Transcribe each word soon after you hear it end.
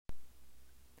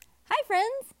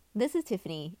This is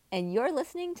Tiffany, and you're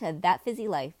listening to That Fizzy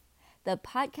Life, the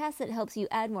podcast that helps you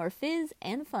add more fizz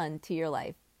and fun to your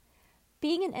life.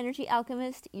 Being an energy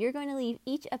alchemist, you're going to leave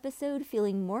each episode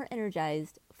feeling more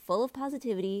energized, full of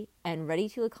positivity, and ready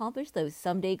to accomplish those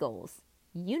someday goals.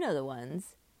 You know the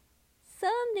ones.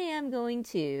 Someday I'm going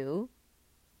to.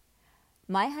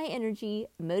 My high energy,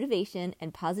 motivation,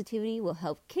 and positivity will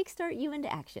help kickstart you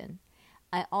into action.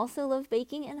 I also love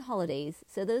baking and holidays,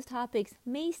 so those topics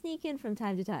may sneak in from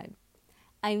time to time.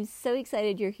 I'm so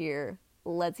excited you're here.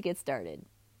 Let's get started.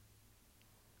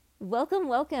 Welcome,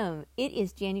 welcome. It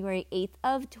is January 8th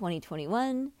of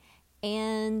 2021,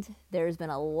 and there's been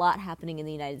a lot happening in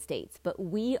the United States, but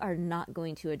we are not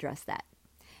going to address that.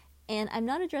 And I'm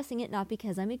not addressing it not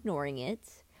because I'm ignoring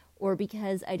it or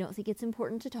because I don't think it's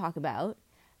important to talk about,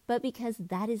 but because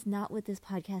that is not what this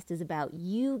podcast is about.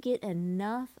 You get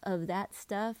enough of that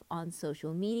stuff on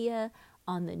social media,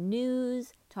 on the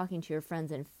news, talking to your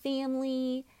friends and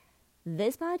family.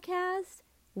 This podcast,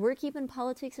 we're keeping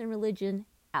politics and religion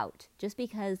out just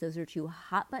because those are two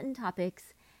hot button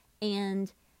topics,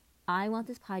 and I want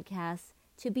this podcast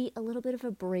to be a little bit of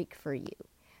a break for you.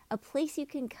 A place you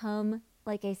can come,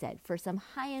 like I said, for some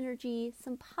high energy,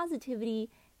 some positivity,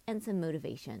 and some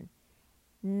motivation.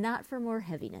 Not for more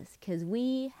heaviness, because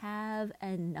we have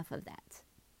enough of that.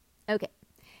 Okay,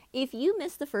 if you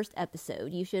missed the first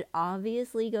episode, you should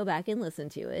obviously go back and listen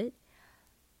to it.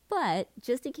 But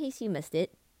just in case you missed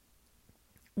it,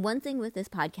 one thing with this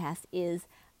podcast is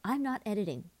I'm not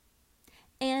editing.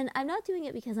 And I'm not doing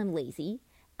it because I'm lazy.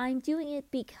 I'm doing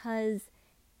it because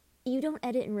you don't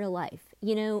edit in real life.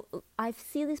 You know, I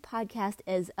see this podcast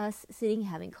as us sitting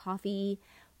having coffee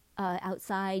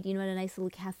outside, at a nice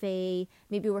little cafe.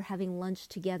 Maybe we're having lunch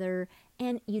together,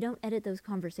 and you don't edit those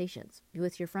conversations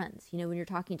with your friends. When you're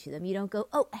talking to them, you don't go,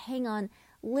 oh, hang on,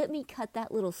 let me cut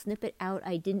that little snippet out.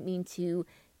 I didn't mean to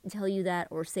tell you that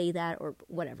or say that or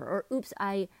whatever. Or oops,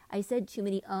 I said too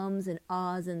many ums and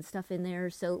ahs and stuff in there,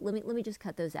 so let me just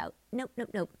cut those out. Nope.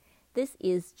 This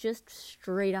is just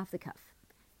straight off the cuff.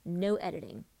 No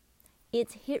editing.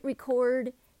 It's hit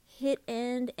record, hit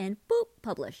end, and boop,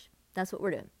 publish. That's what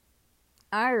we're doing.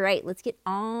 All right, let's get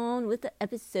on with the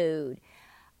episode.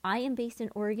 I am based in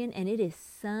Oregon, and it is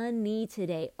sunny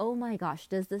today. Oh my gosh,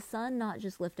 does the sun not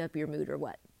just lift up your mood or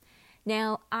what?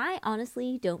 Now, I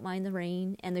honestly don't mind the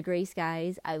rain and the gray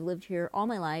skies. I've lived here all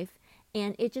my life,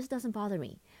 and it just doesn't bother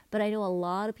me. But I know a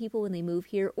lot of people when they move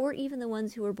here, or even the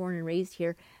ones who were born and raised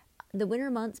here, the winter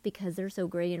months, because they're so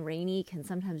gray and rainy, can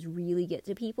sometimes really get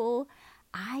to people.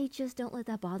 I just don't let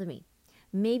that bother me.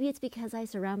 Maybe it's because I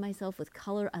surround myself with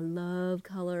color. I love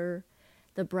color.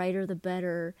 The brighter, the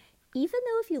better. Even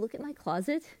though if you look at my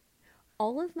closet,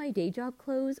 all of my day job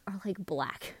clothes are like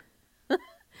black.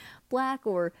 Black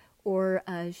or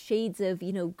shades of,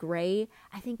 gray.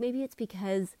 I think maybe it's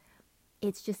because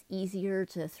it's just easier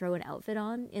to throw an outfit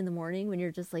on in the morning when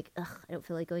you're just like, ugh, I don't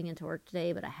feel like going into work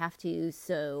today, but I have to,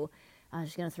 so I'm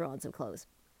just going to throw on some clothes.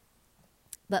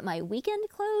 But my weekend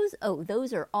clothes,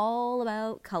 those are all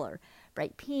about color.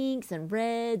 Bright pinks and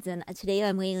reds, and today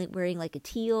I'm wearing like a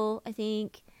teal, I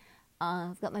think.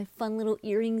 I've got my fun little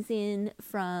earrings in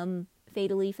from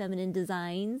Fatally Feminine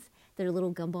Designs. They're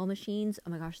little gumball machines. Oh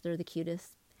my gosh, they're the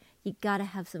cutest. You gotta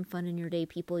have some fun in your day,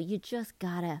 people. You just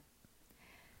gotta.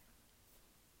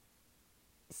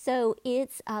 So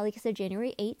it's, like I said,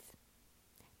 January 8th,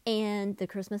 and the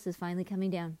Christmas is finally coming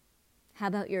down. How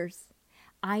about yours?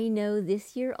 I know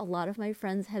this year a lot of my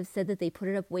friends have said that they put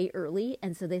it up way early,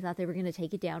 and so they thought they were going to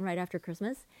take it down right after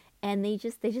Christmas, and they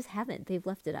just haven't. They've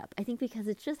left it up. I think because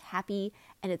it's just happy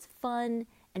and it's fun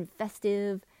and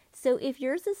festive. So if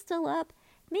yours is still up,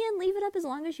 man, leave it up as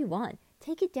long as you want.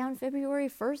 Take it down February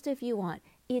 1st if you want.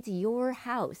 It's your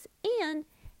house, and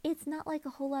it's not like a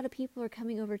whole lot of people are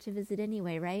coming over to visit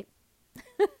anyway, right?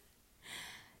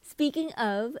 Speaking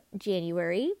of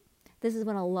January, this is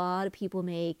when a lot of people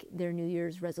make their New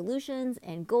Year's resolutions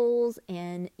and goals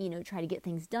and, try to get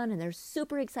things done. And they're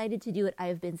super excited to do it. I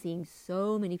have been seeing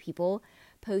so many people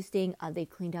posting they've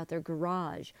cleaned out their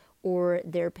garage or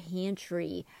their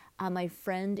pantry. My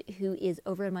friend who is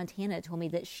over in Montana told me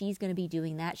that she's going to be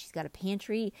doing that. She's got a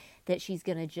pantry that she's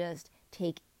going to just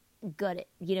gut it,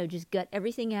 just gut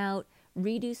everything out,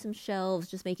 redo some shelves,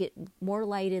 just make it more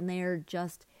light in there,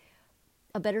 just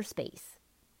a better space,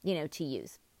 to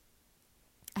use.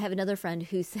 I have another friend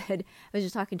who said, I was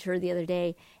just talking to her the other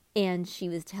day, and she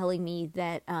was telling me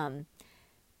that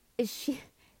she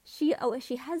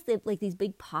has these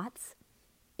big pots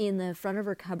in the front of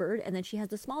her cupboard, and then she has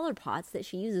the smaller pots that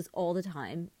she uses all the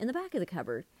time in the back of the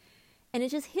cupboard. And it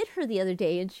just hit her the other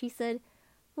day, and she said,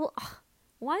 well,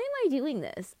 why am I doing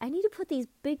this? I need to put these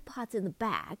big pots in the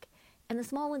back and the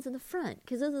small ones in the front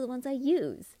because those are the ones I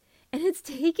use. And it's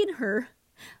taken her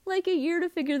like a year to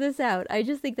figure this out. I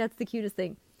just think that's the cutest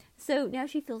thing. So now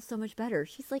she feels so much better.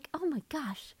 She's like, oh my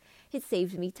gosh, it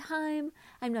saved me time.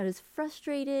 I'm not as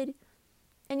frustrated.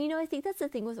 And I think that's the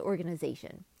thing with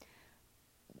organization.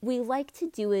 We like to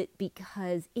do it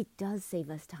because it does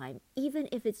save us time. Even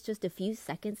if it's just a few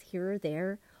seconds here or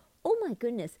there. Oh my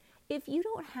goodness, if you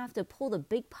don't have to pull the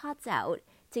big pots out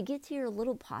to get to your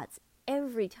little pots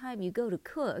every time you go to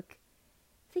cook,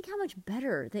 think how much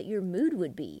better that your mood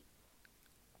would be.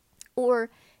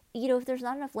 Or, if there's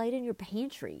not enough light in your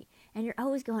pantry and you're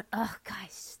always going, oh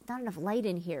gosh, not enough light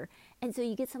in here. And so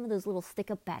you get some of those little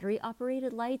stick-up battery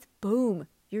operated lights, boom,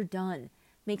 you're done.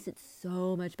 Makes it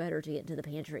so much better to get into the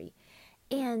pantry.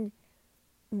 And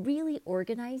really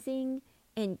organizing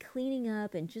and cleaning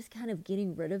up and just kind of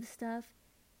getting rid of stuff,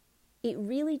 it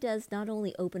really does not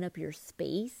only open up your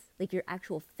space, like your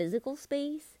actual physical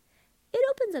space, it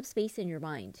opens up space in your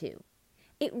mind too.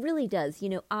 It really does.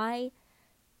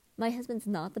 My husband's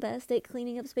not the best at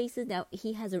cleaning up spaces. Now,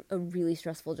 he has a really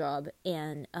stressful job,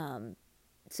 and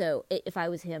so if I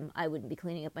was him, I wouldn't be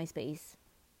cleaning up my space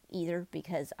either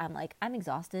because I'm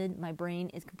exhausted. My brain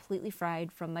is completely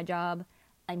fried from my job.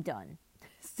 I'm done.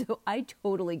 So I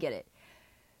totally get it.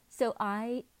 So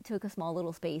I took a small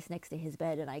little space next to his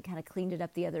bed, and I kind of cleaned it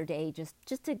up the other day just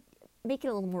to make it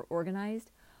a little more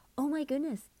organized. Oh my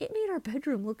goodness, it made our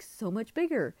bedroom look so much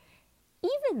bigger,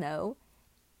 even though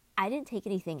I didn't take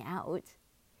anything out.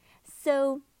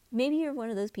 So maybe you're one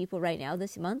of those people right now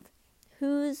this month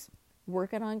who's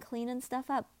working on cleaning stuff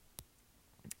up.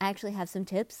 I actually have some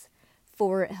tips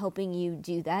for helping you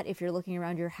do that if you're looking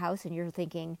around your house and you're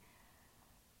thinking,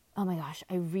 oh my gosh,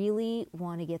 I really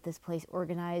want to get this place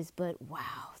organized, but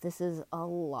wow, this is a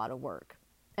lot of work.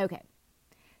 Okay,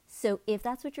 so if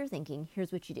that's what you're thinking,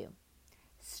 here's what you do.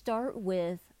 Start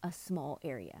with a small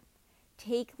area.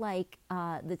 Take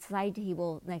the side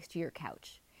table next to your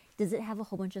couch. Does it have a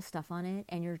whole bunch of stuff on it?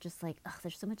 And you're just like, oh,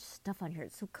 there's so much stuff on here.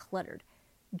 It's so cluttered.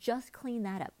 Just clean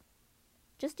that up.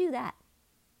 Just do that.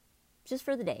 Just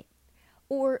for the day.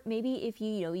 Or maybe if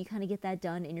you kind of get that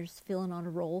done and you're just feeling on a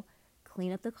roll,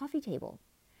 clean up the coffee table.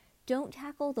 Don't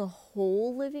tackle the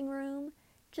whole living room.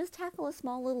 Just tackle a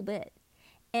small little bit.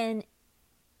 And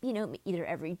either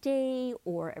every day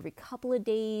or every couple of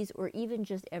days or even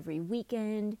just every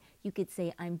weekend, you could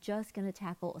say, I'm just going to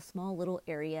tackle a small little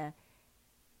area,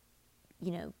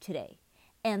 today.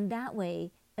 And that way,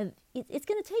 it's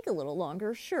going to take a little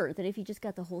longer, sure, than if you just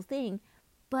got the whole thing.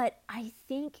 But I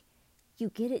think you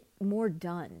get it more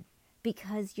done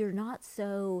because you're not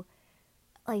so,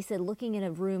 like I said, looking at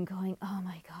a room going, oh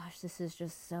my gosh, this is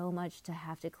just so much to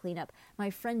have to clean up.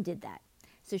 My friend did that.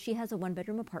 So she has a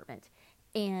 1-bedroom apartment.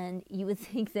 And you would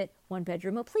think that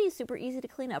 1-bedroom, oh please, super easy to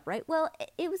clean up, right? Well,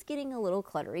 it was getting a little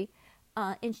cluttery,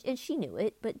 and she knew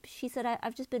it, but she said,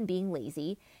 I've just been being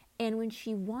lazy. And when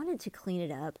she wanted to clean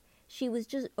it up, she was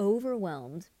just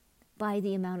overwhelmed by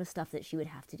the amount of stuff that she would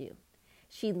have to do.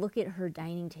 She'd look at her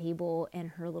dining table and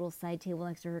her little side table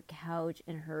next to her couch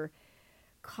and her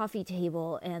coffee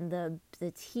table and the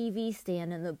TV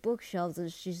stand and the bookshelves, and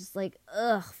she's just like,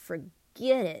 ugh,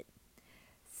 forget it.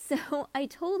 So I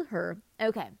told her,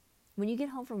 okay, when you get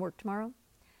home from work tomorrow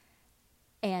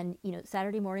and,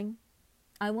 Saturday morning,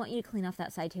 I want you to clean off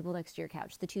that side table next to your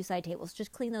couch, the 2 side tables.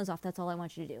 Just clean those off. That's all I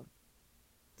want you to do.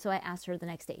 So I asked her the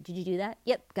next day, did you do that?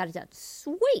 Yep, got it done.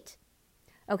 Sweet.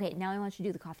 Okay, now I want you to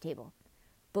do the coffee table.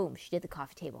 Boom, she did the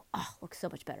coffee table. Oh, looks so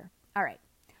much better. All right.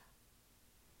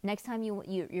 Next time you're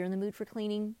in the mood for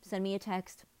cleaning, send me a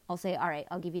text. I'll say, all right,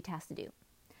 I'll give you a task to do.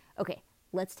 Okay,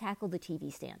 let's tackle the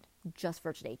TV stand just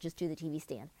for today. Just do the TV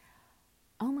stand.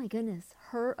 Oh my goodness,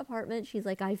 her apartment, she's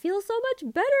like, I feel so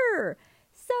much better.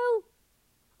 So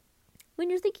when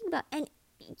you're thinking about, and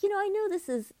I know this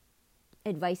is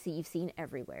advice that you've seen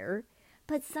everywhere,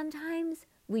 but sometimes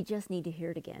we just need to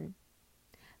hear it again.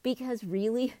 Because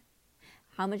really,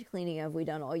 how much cleaning have we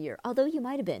done all year? Although you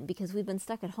might have been, because we've been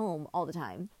stuck at home all the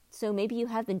time. So maybe you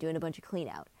have been doing a bunch of clean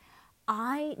out.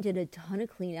 I did a ton of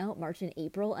clean out March and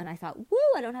April, and I thought, woo,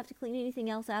 I don't have to clean anything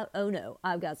else out. Oh no,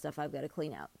 I've got stuff I've got to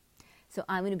clean out. So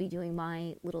I'm going to be doing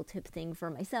my little tip thing for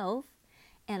myself,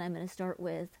 and I'm going to start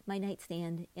with my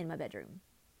nightstand in my bedroom.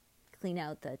 Clean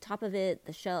out the top of it,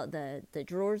 the shelf, the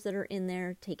drawers that are in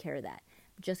there, take care of that.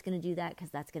 I'm just going to do that because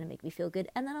that's going to make me feel good,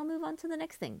 and then I'll move on to the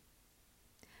next thing.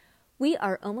 We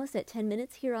are almost at 10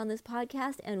 minutes here on this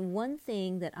podcast, and one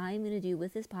thing that I'm going to do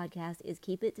with this podcast is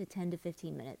keep it to 10 to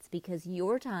 15 minutes because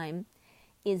your time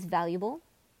is valuable.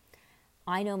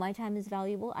 I know my time is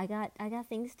valuable. I got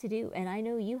things to do, and I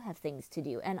know you have things to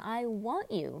do, and I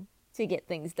want you to get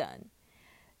things done.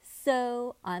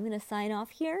 So I'm going to sign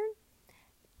off here.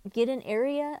 Get an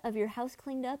area of your house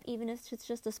cleaned up, even if it's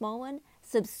just a small one.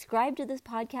 Subscribe to this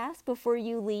podcast before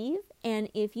you leave. And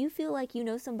if you feel like you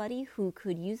know somebody who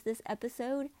could use this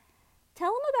episode,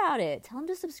 tell them about it. Tell them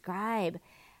to subscribe.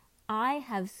 I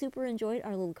have super enjoyed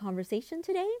our little conversation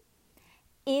today.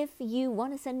 If you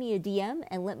want to send me a DM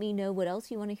and let me know what else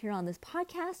you want to hear on this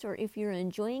podcast, or if you're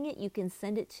enjoying it, you can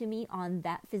send it to me on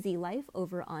That Fizzy Life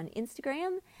over on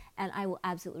Instagram, and I will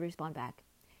absolutely respond back.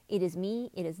 It is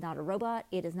me. It is not a robot.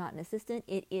 It is not an assistant.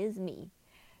 It is me.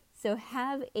 So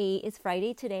it's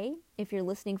Friday today. If you're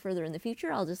listening further in the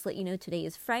future, I'll just let you know today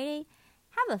is Friday.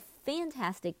 Have a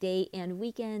fantastic day and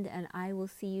weekend, and I will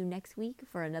see you next week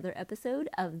for another episode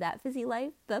of That Fizzy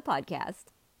Life, the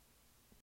podcast.